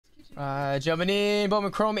Jumping in,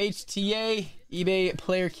 Bowman Chrome HTA, eBay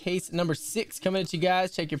player case number 6 coming at you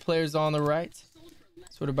guys. Check your players on the right.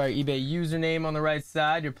 Sorted by your eBay username on the right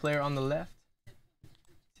side, your player on the left.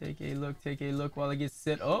 Take a look while it gets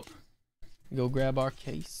set up. Go grab our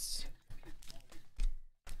case.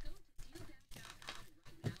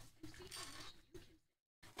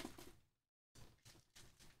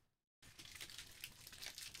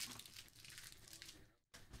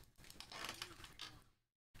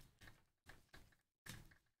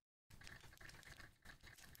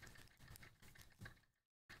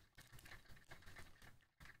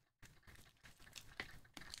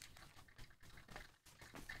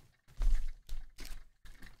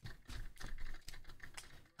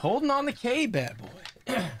 Holding on the K, bad boy.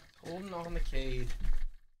 Holding on the K.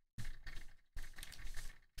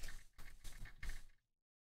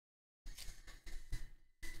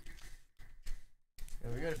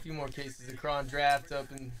 And we got a few more cases of Cron Draft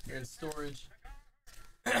up in here in storage.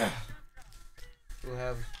 We'll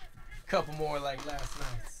have a couple more like last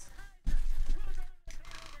night's.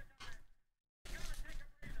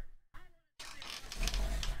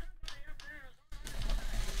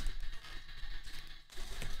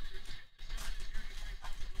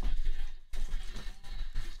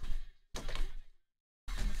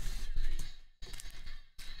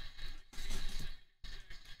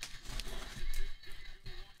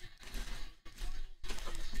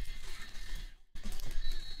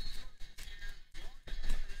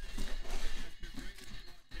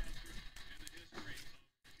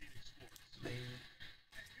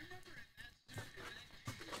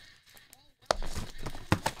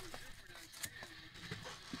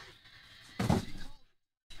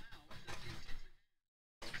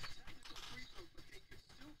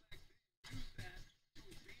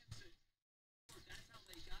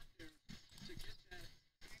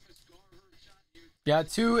 Got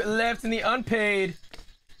 2 left in the unpaid.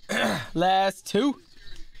 Last 2.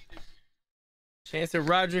 Chance at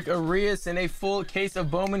Roderick Arias and a full case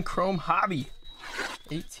of Bowman Chrome Hobby.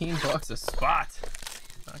 $18 a spot.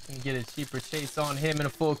 Not gonna get a cheaper chase on him in a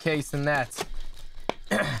full case than that.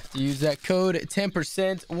 Use that code 10% 10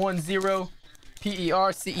 PERCENT,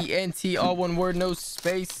 all one word, no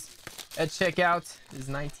space. At checkout is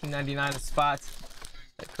 $19.99 a spot.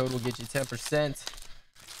 That code will get you 10%,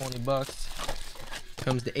 $20.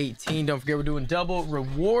 Comes to 18. Don't forget we're doing double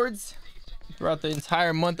rewards throughout the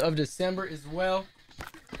entire month of December as well.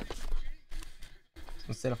 So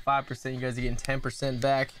instead of 5%, you guys are getting 10%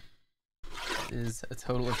 back. That is a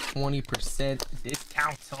total of 20%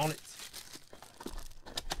 discount on it.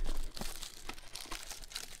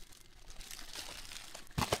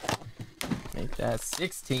 Make that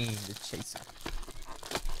 16 to chase it.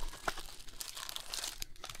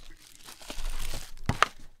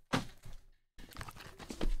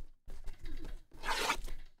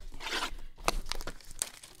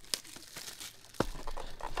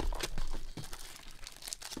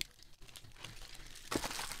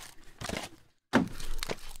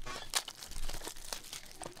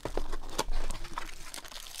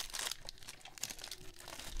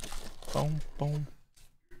 Boom, boom.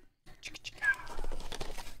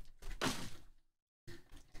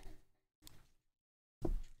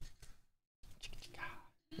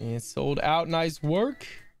 And sold out. Nice work.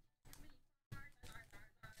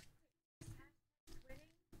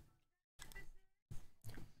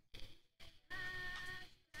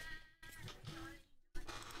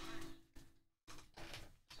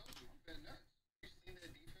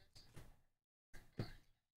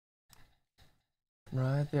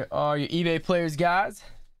 Right there are your eBay players, guys.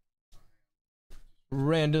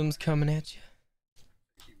 Randoms coming at you.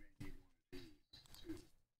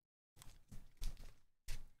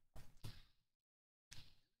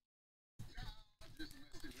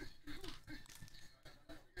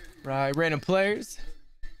 Right, random players.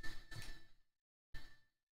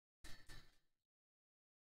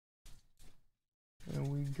 There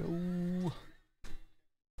we go.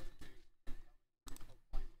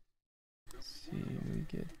 Let's see, we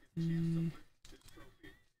get the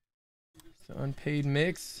unpaid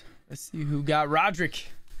mix. Let's see who got Roderick.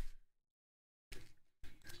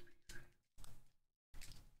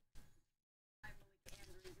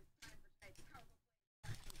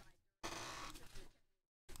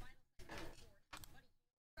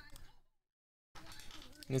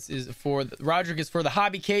 This is for Roderick is for the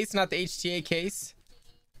hobby case, not the HTA case.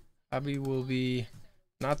 Hobby will be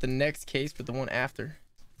not the next case, but the one after.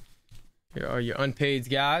 Here are your unpaids,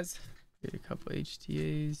 guys. Get a couple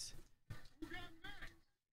HTAs.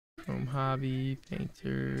 Chrome Hobby,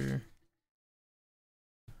 Painter,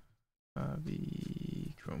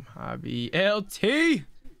 Hobby, Chrome Hobby, LT.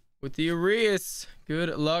 with the Arias.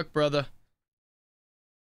 Good luck, brother.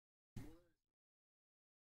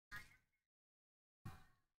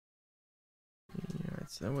 Alright,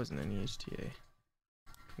 so that wasn't any HTA.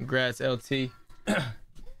 Congrats, LT.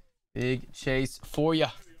 Big chase for ya.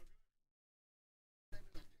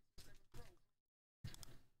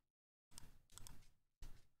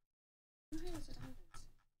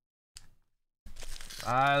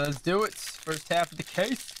 Alright, let's do it. First half of the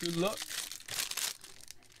case. Good luck.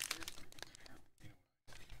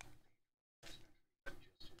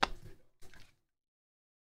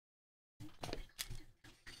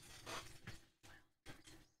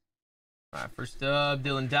 Alright, first up,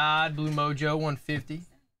 Dylan Dodd, Blue Mojo, 150.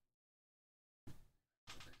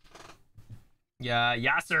 Yeah,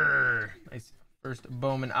 Yasser. Nice first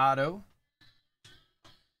Bowman auto.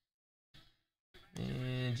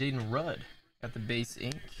 And Jaden Rudd got the base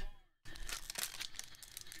ink.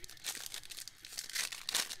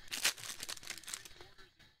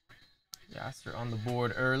 Yasser on the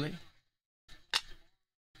board early.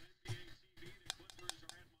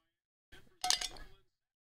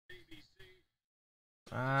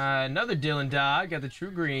 Another Dylan Dodd got the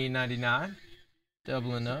True Green 99.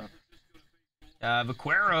 Doubling up.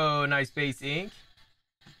 Vaquero, nice base ink.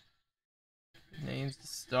 Names to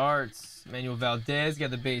starts. Manuel Valdez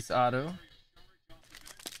got the base auto.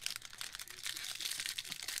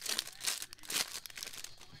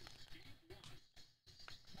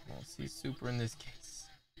 Won't see super in this case.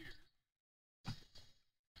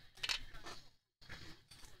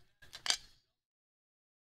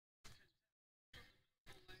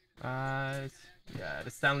 Yeah,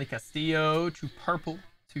 the Stanley Castillo, True Purple,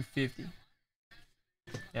 250.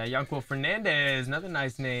 Yeah, Yanquil Fernandez, another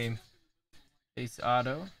nice name. Base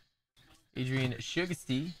auto. Adrian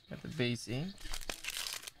Sugasty got the base ink.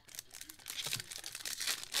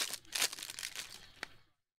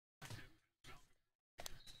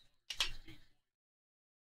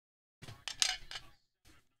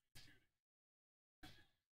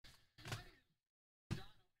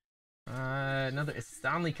 Another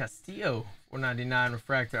Stanley Castillo, 499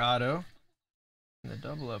 refractor auto. In the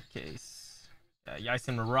double up case.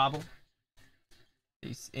 Yaisen Marable.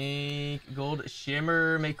 Base ink. Gold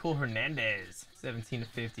Shimmer. Maycole Hernandez.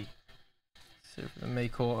 17/50. So for the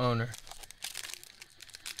Maycole owner.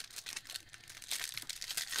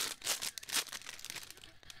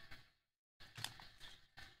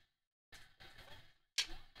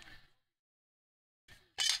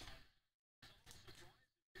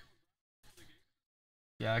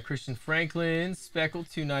 Yeah, Christian Franklin. Speckle.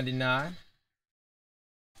 299.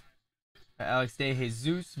 Alex De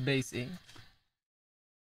Jesus. Base ink.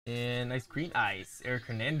 And nice green ice. Eric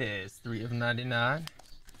Hernandez. 3/99.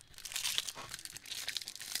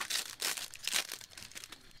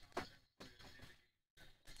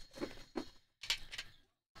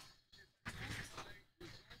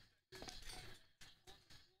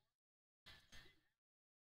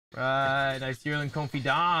 Right, nice Yearling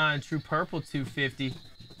Confidant, True Purple 250.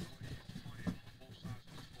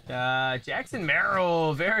 Jackson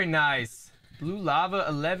Merrill, very nice. Blue Lava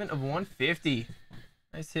 11/150.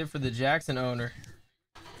 Nice hit for the Jackson owner.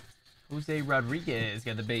 Jose Rodriguez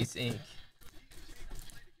got the base ink.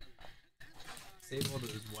 Save all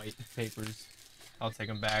those white papers. I'll take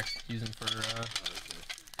them back. Use them for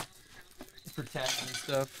tags and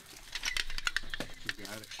stuff. You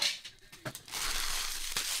got it.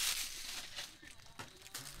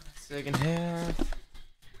 Second half.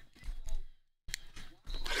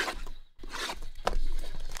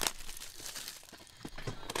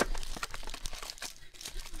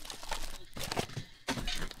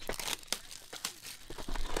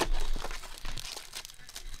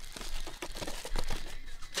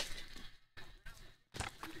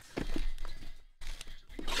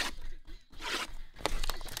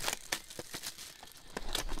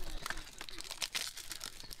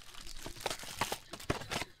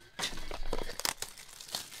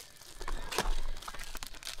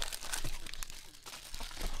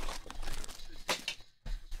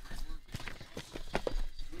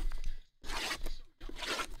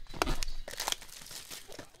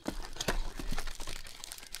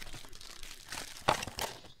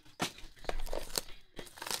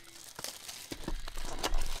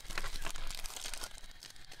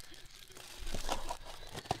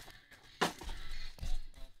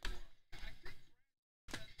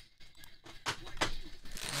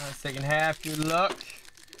 Second half, good luck.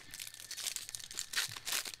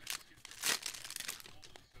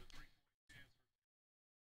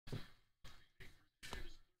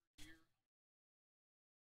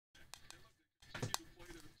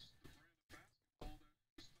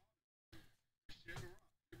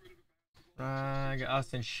 I got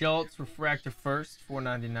Austin Schultz, refractor first,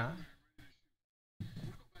 $4.99.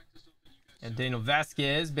 And Daniel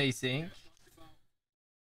Vasquez, base ink.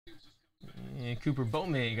 And Cooper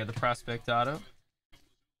Bowman got the prospect auto.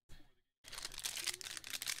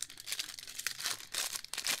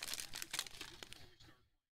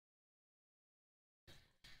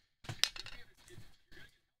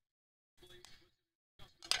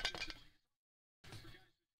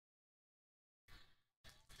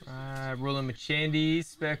 Roland McChandy,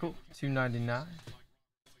 Speckle, $2.99.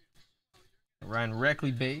 Ryan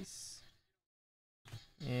Reckley base.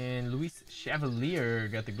 And Luis Chevalier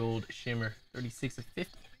got the gold shimmer, 36/50.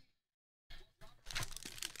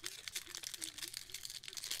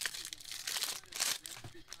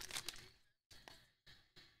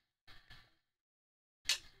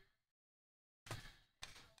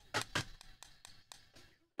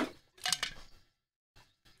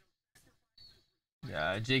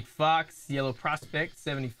 Jake Fox, yellow prospect,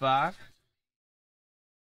 75.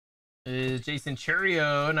 Jason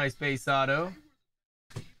Churio, nice base auto.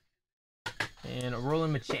 And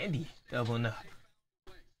Roland McChandy, doubling up.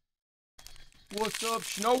 What's up,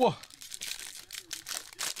 Schnoa?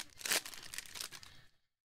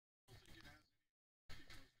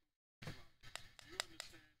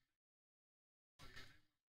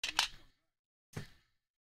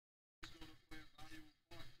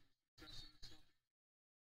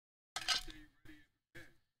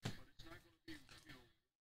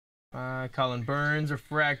 Colin Burns,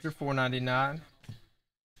 refractor, $4.99.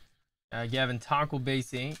 Gavin Tonkel,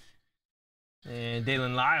 base ink. And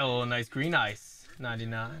Dalen Lyle, nice green ice,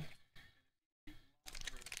 $99.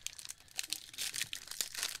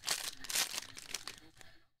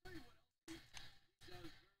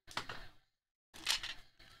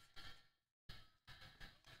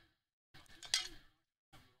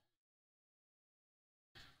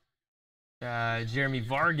 Jeremy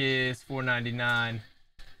Vargas, $4.99.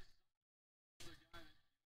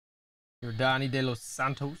 Jordani de los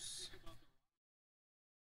Santos.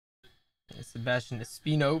 And Sebastian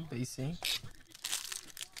Espino, base ink.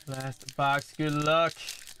 Last box, good luck.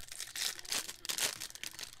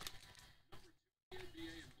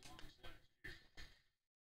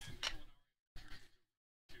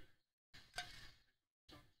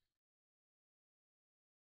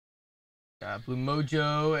 Blue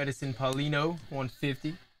Mojo, Edison Paulino,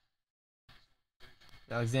 $150.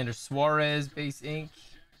 Alexander Suarez, base ink.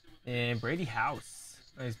 And Brady House,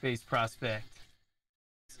 nice base prospect.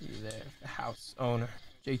 See you there, the house owner,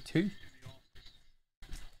 J2.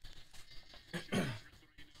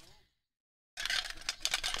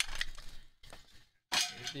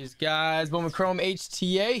 These guys, Bowman Chrome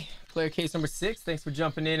HTA, player case number 6. Thanks for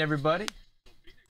jumping in, everybody.